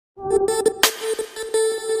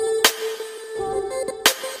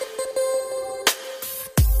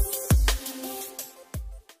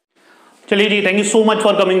चलिए जी, thank you so much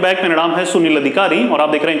for coming back. मेरा नाम है सुनील अधिकारी और आप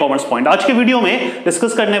देख रहे हैं कॉमर्स पॉइंट। आज के वीडियो में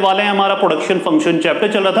डिस्कस करने वाले हैं हमारा प्रोडक्शन फंक्शन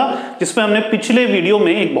चैप्टर चल रहा था, जिसमें हमने पिछले वीडियो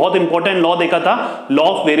में एक बहुत इंपॉर्टेंट लॉ देखा था, लॉ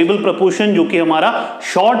ऑफ वेरिएबल प्रोपोर्शन, जो कि हमारा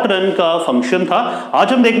शॉर्ट रन का फंक्शन था।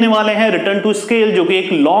 आज हम देखने वाले हैं रिटर्न टू स्केल, जो कि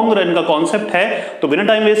एक लॉन्ग रन का कॉन्सेप्ट है। तो बिना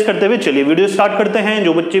टाइम वेस्ट करते हुए चलिए वीडियो स्टार्ट करते हैं।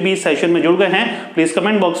 जो बच्चे भी सेशन में जुड़ गए हैं, प्लीज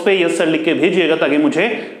कमेंट बॉक्स पे यस सर लिख के भेजिएगा, ताकि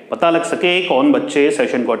मुझे पता लग सके कौन बच्चे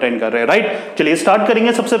सेशन को अटेंड कर रहे हैं। राइट, चलिए स्टार्ट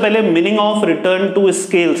करेंगे। सबसे पहले meaning of return to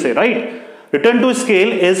scale से। Right, return to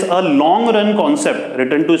scale is a long run concept.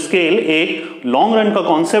 Return to scale एक लॉन्ग रन का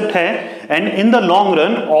कॉन्सेप्ट है, and in the long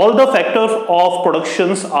run all the factors of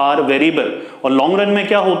productions are variable. और long run में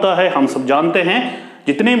क्या होता है हम सब जानते हैं,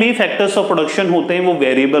 जितने भी फैक्टर्स ऑफ प्रोडक्शन होते हैं वो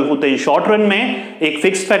वेरिएबल होते हैं। शॉर्ट रन में एक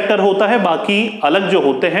फिक्स्ड फैक्टर होता है, बाकी अलग जो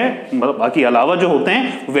होते हैं, बाकी अलावा जो होते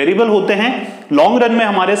हैं वेरिएबल होते हैं। लॉन्ग रन में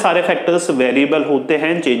हमारे सारे फैक्टर्स वेरिएबल होते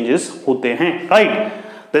हैं, चेंजेस होते हैं। Right,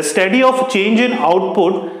 the study of change in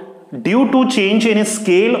output due to change in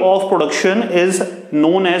scale of production is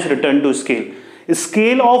known as return to scale.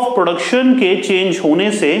 Scale of production के चेंज होने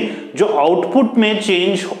से जो आउटपुट में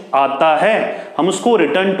चेंज आता है हम उसको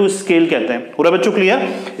रिटर्न टू स्केल कहते हैं। पूरा बच्चों क्लियर?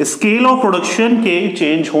 स्केल ऑफ प्रोडक्शन के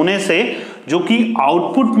चेंज होने से जो कि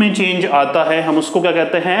आउटपुट में चेंज आता है हम उसको क्या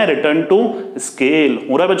कहते हैं, रिटर्न टू स्केल।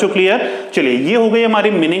 पूरा बच्चों क्लियर? चलिए, ये हो गई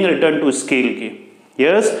हमारी मीनिंग रिटर्न टू स्केल की।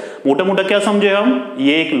 यस, मोटा मोटा क्या समझे हम,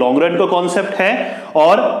 ये एक लॉन्ग रन का कॉन्सेप्ट है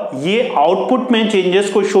और ये आउटपुट में चेंजेस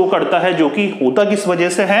को शो करता है, जो कि होता किस वजह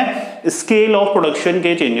से है, स्केल ऑफ प्रोडक्शन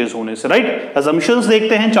के चेंजेस होने से। राइट, अजम्पशंस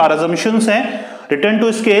देखते हैं, 4 अजम्पशंस हैं। Return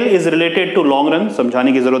to scale is related to long run,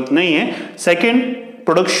 समझाने की जरूरत नहीं है। Second,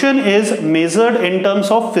 production is measured in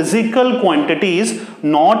terms of physical quantities,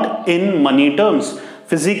 not in money terms.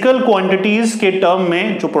 Physical quantities के टर्म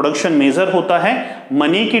में जो प्रोडक्शन मेजर होता है,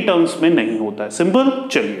 मनी की टर्म्स में नहीं होता है। सिंपल।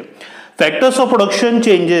 चलिए, factors of production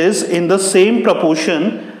changes in the same proportion.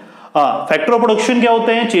 Factor of production क्या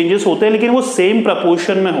होते हैं, चेंजेस होते हैं, लेकिन वो सेम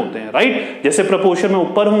प्रपोर्शन में होते हैं। राइट, जैसे प्रपोर्शन में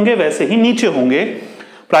ऊपर होंगे वैसे ही नीचे होंगे।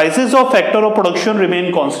 Prices of factor of production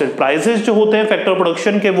remain constant. Prices जो होते हैं फैक्टर ऑफ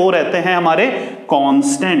प्रोडक्शन के, वो रहते हैं हमारे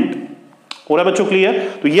कांस्टेंट। पूरा बच्चों क्लियर?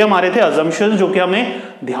 तो ये हमारे थे अजम्पशंस, जो कि हमें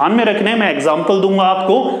ध्यान में रखने हैं। मैं एग्जांपल दूंगा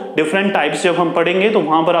आपको डिफरेंट टाइप्स, जब हम पढ़ेंगे तो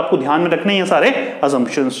वहां पर आपको ध्यान में रखने हैं सारे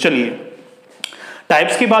अजम्पशंस। चलिए,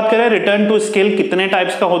 टाइप्स की बात करें, रिटर्न टू स्केल कितने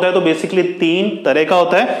टाइप्स का होता है, तो बेसिकली 3 तरह का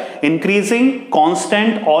होता है, इंक्रीजिंग,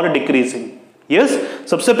 कांस्टेंट और डिक्रीजिंग। यस,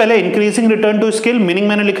 सबसे पहले increasing return to scale, meaning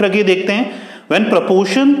मैंने लिख रखी है, देखते हैं। When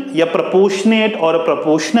proportion या proportionate or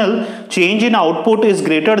proportional change in output is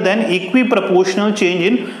greater than equiproportional change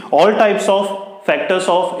in all types of factors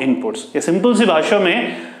of inputs। ये सिंपल सी भाषा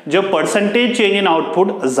में, जब परसेंटेज चेंज इन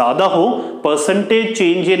आउटपुट ज्यादा हो परसेंटेज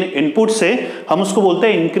चेंज इन इनपुट से, हम उसको बोलते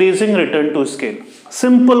हैं increasing return to scale.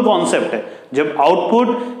 Simple concept है, जब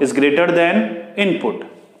output is greater than input.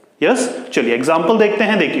 Yes, चलिए एग्जांपल देखते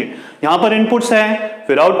हैं। देखिए, यहां पर इनपुट्स है,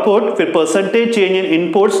 फिर आउटपुट, फिर परसेंटेज चेंज इन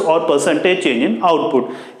इनपुट्स और परसेंटेज चेंज इन आउटपुट।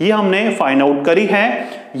 ये हमने फाइंड आउट करी है,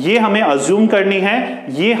 ये हमें अज्यूम करनी है,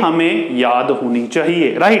 ये हमें याद होनी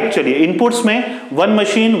चाहिए। राइट, चलिए इनपुट्स में 1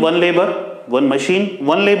 machine 1 labour, 1 machine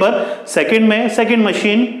 1 labour. Second में सेकंड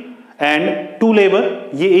मशीन एंड 2 लेबर,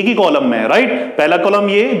 ये एक ही कॉलम में है। राइट, पहला कॉलम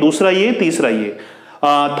ये, दूसरा ये, तीसरा ये।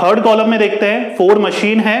 थर्ड कॉलम में देखते हैं 4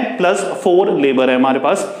 मशीन है प्लस 4 लेबर है हमारे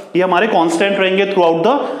पास। ये हमारे कांस्टेंट रहेंगे through out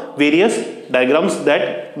the various diagrams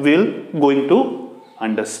that will going to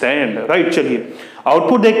understand. Right, चलिए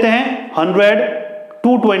आउटपुट देखते हैं, 100,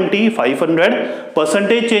 220, 500।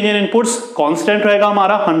 Percentage change in inputs constant रहेगा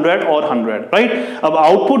हमारा 100 और 100। राइट, अब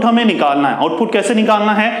आउटपुट हमें निकालना है। आउटपुट कैसे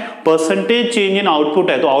निकालना है, परसेंटेज चेंज इन आउटपुट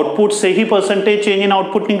है तो आउटपुट से ही परसेंटेज चेंज इन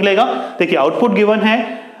आउटपुट निकलेगा। देखिए, आउटपुट गिवन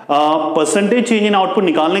है, परसेंटेज चेंज इन आउटपुट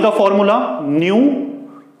निकालने का formula new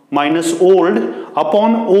minus old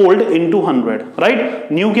upon old into 100। Right,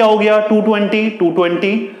 new क्या हो गया,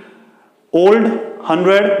 220, old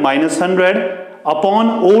 100 minus 100 upon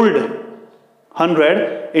old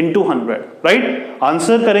 100 into 100। Right,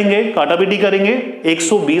 answer करेंगे, काटापीटी करेंगे,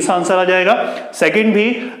 120 आंसर आ जाएगा। सेकंड भी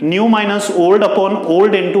new minus old upon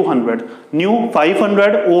old into 100, new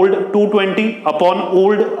 500, old 220 upon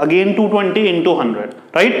old again 220 into 100।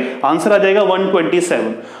 Right, answer आ जाएगा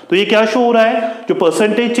 127। तो ये क्या शो हो रहा है, जो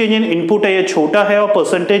परसेंटेज चेंज इन इनपुट है ये छोटा है और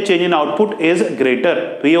percentage change in output is greater.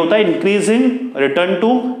 तो ये होता है इंक्रीजिंग रिटर्न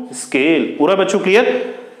टू स्केल। पूरा बच्चों क्लियर?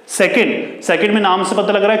 सेकंड में नाम से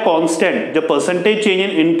पता लग रहा है कांस्टेंट। जब परसेंटेज चेंज इन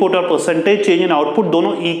इनपुट और परसेंटेज चेंज इन आउटपुट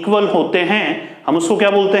दोनों इक्वल होते हैं हम उसको क्या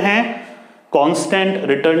बोलते हैं, constant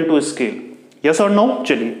return to scale. Yes और नो?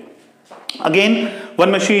 चलिए again 1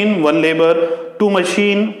 machine 1 labour, 2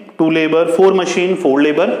 machine 2 labour, 4 machine 4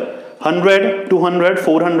 labour, 100 200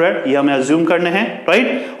 400 ये हमें अज्यूम करने हैं,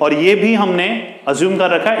 राइट। और ये भी हमने अज्यूम कर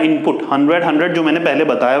रखा है इनपुट 100 जो मैंने पहले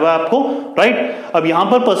बताया हुआ आपको, राइट। अब यहां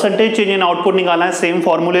पर परसेंटेज चेंज इन आउटपुट निकालना है सेम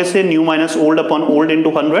फॉर्मूले से, new minus old upon old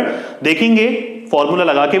into 100। देखेंगे फॉर्मूला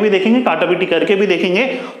लगा के भी देखेंगे, काटापीटी करके भी देखेंगे,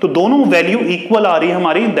 तो दोनों वैल्यू इक्वल आ रही है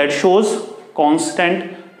हमारी, that shows constant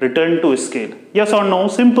return to scale. Yes और no,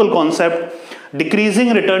 simple concept.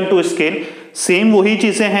 Decreasing return to scale, same वही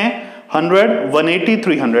चीजें हैं, 100 180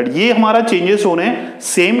 300 ये हमारा चेंजेस हो रहे हैं,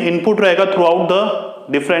 सेम इनपुट रहेगा through out the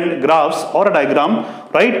different graphs और डायग्राम,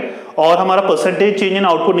 राइट। और हमारा परसेंटेज चेंज इन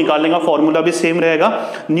आउटपुट निकालने का फॉर्मूला भी सेम रहेगा,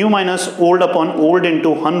 new minus old upon old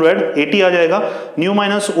into 100 80 आ जाएगा, new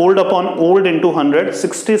minus old upon old into 100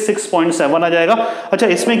 66.7 आ जाएगा। अच्छा,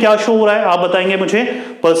 इसमें क्या शो हो रहा है आप बताएंगे मुझे,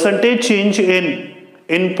 percentage change in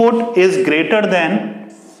input is greater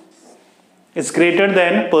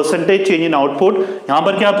than percentage change in output. यहां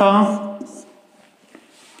पर क्या था,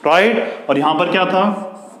 राइट, और यहां पर क्या था,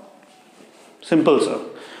 simple sir,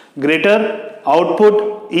 greater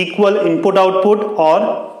output equal input output और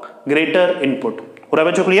ग्रेटर इनपुट। हो रहा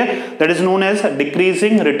है बच्चों clear? That is known as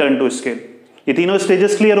decreasing return to scale. ये तीनों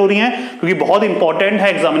स्टेजेस क्लियर हो रही हैं, क्योंकि बहुत इंपॉर्टेंट है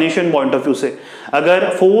एग्जामिनेशन पॉइंट ऑफ व्यू से। अगर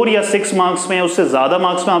 4 या 6 मार्क्स में, उससे ज्यादा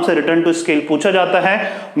मार्क्स में आपसे रिटर्न टू स्केल पूछा जाता है,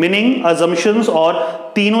 मीनिंग अजम्पशंस और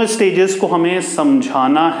तीनों स्टेजेस को हमें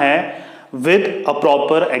समझाना है with a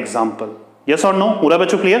proper example. Yes और नो? पूरा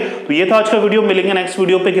बच्चों क्लियर? तो ये था आज का वीडियो। मिलेंगे नेक्स्ट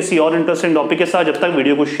वीडियो पे किसी और इंटरेस्टिंग टॉपिक के साथ। जब तक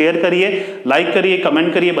वीडियो को शेयर करिए, लाइक करिए,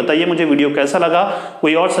 कमेंट करिए, बताइए मुझे वीडियो कैसा लगा,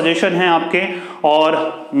 कोई और सजेशन है आपके,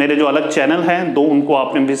 और मेरे जो अलग चैनल हैं दो, उनको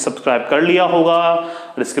आपने भी सब्सक्राइब कर लिया होगा,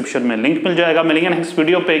 डिस्क्रिप्शन में लिंक मिल जाएगा। मिलेंगे नेक्स्ट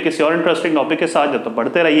वीडियो पे किसी और इंटरेस्टिंग टॉपिक के साथ। जब तक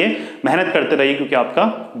पढ़ते रहिए, मेहनत करते रहिए, क्योंकि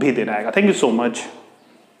आपका भी दिन आएगा। Thank you so much.